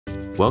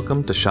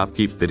Welcome to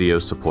ShopKeep Video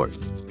Support.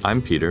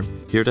 I'm Peter,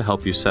 here to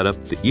help you set up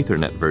the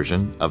Ethernet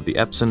version of the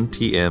Epson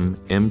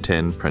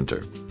TM-M10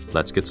 printer.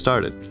 Let's get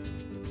started.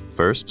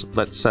 First,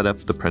 let's set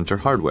up the printer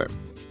hardware.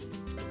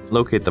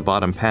 Locate the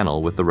bottom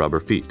panel with the rubber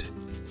feet.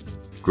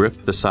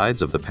 Grip the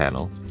sides of the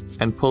panel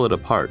and pull it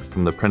apart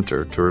from the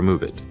printer to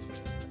remove it.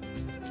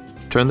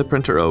 Turn the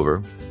printer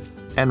over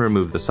and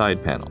remove the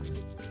side panel.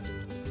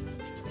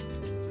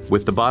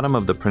 With the bottom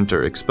of the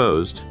printer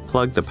exposed,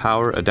 plug the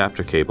power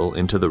adapter cable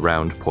into the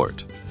round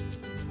port.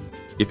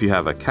 If you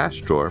have a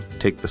cash drawer,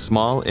 take the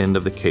small end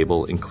of the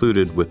cable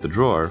included with the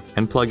drawer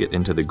and plug it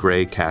into the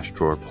gray cash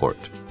drawer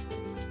port.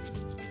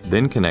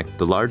 Then connect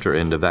the larger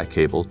end of that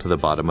cable to the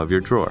bottom of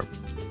your drawer.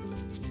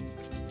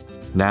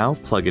 Now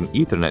plug an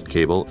Ethernet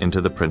cable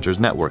into the printer's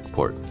network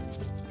port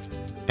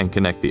and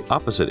connect the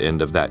opposite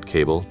end of that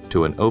cable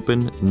to an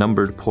open,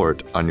 numbered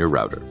port on your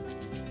router.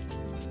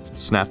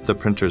 Snap the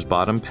printer's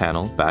bottom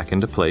panel back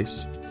into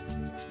place.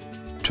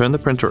 Turn the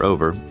printer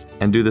over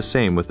and do the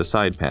same with the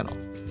side panel.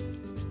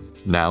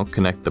 Now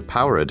connect the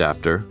power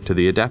adapter to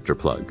the adapter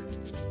plug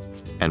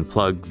and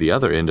plug the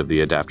other end of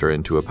the adapter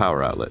into a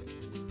power outlet.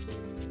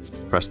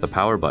 Press the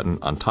power button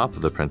on top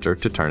of the printer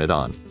to turn it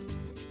on.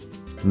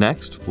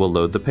 Next, we'll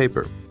load the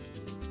paper.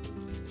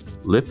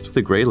 Lift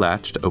the gray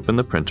latch to open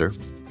the printer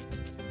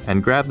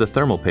and grab the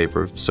thermal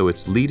paper so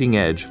its leading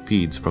edge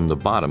feeds from the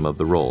bottom of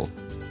the roll.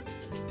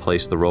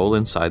 Place the roll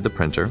inside the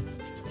printer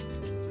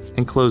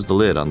and close the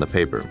lid on the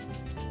paper.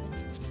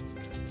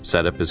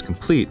 Setup is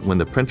complete when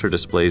the printer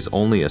displays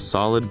only a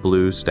solid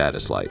blue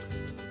status light.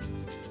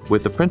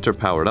 With the printer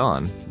powered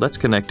on, let's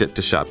connect it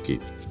to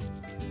ShopKeep.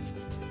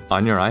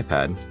 On your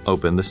iPad,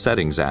 open the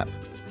Settings app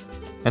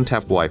and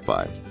tap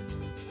Wi-Fi.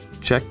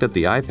 Check that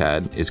the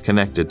iPad is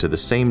connected to the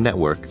same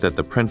network that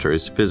the printer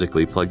is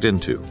physically plugged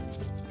into.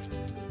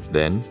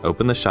 Then,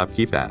 open the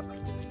ShopKeep app.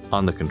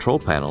 On the control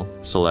panel,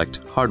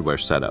 select Hardware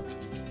Setup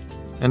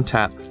and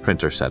tap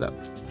Printer Setup.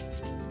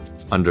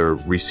 Under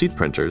Receipt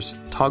Printers,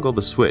 toggle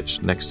the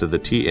switch next to the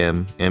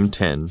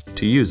TM-M10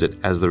 to use it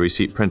as the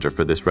receipt printer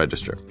for this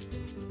register.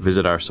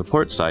 Visit our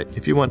support site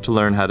if you want to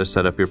learn how to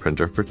set up your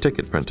printer for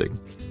ticket printing.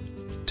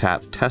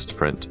 Tap Test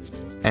Print,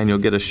 and you'll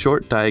get a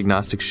short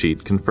diagnostic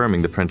sheet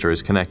confirming the printer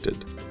is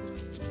connected.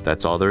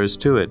 That's all there is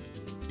to it.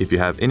 If you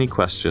have any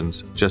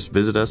questions, just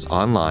visit us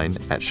online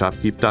at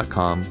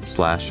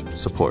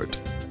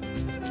shopkeep.com/support.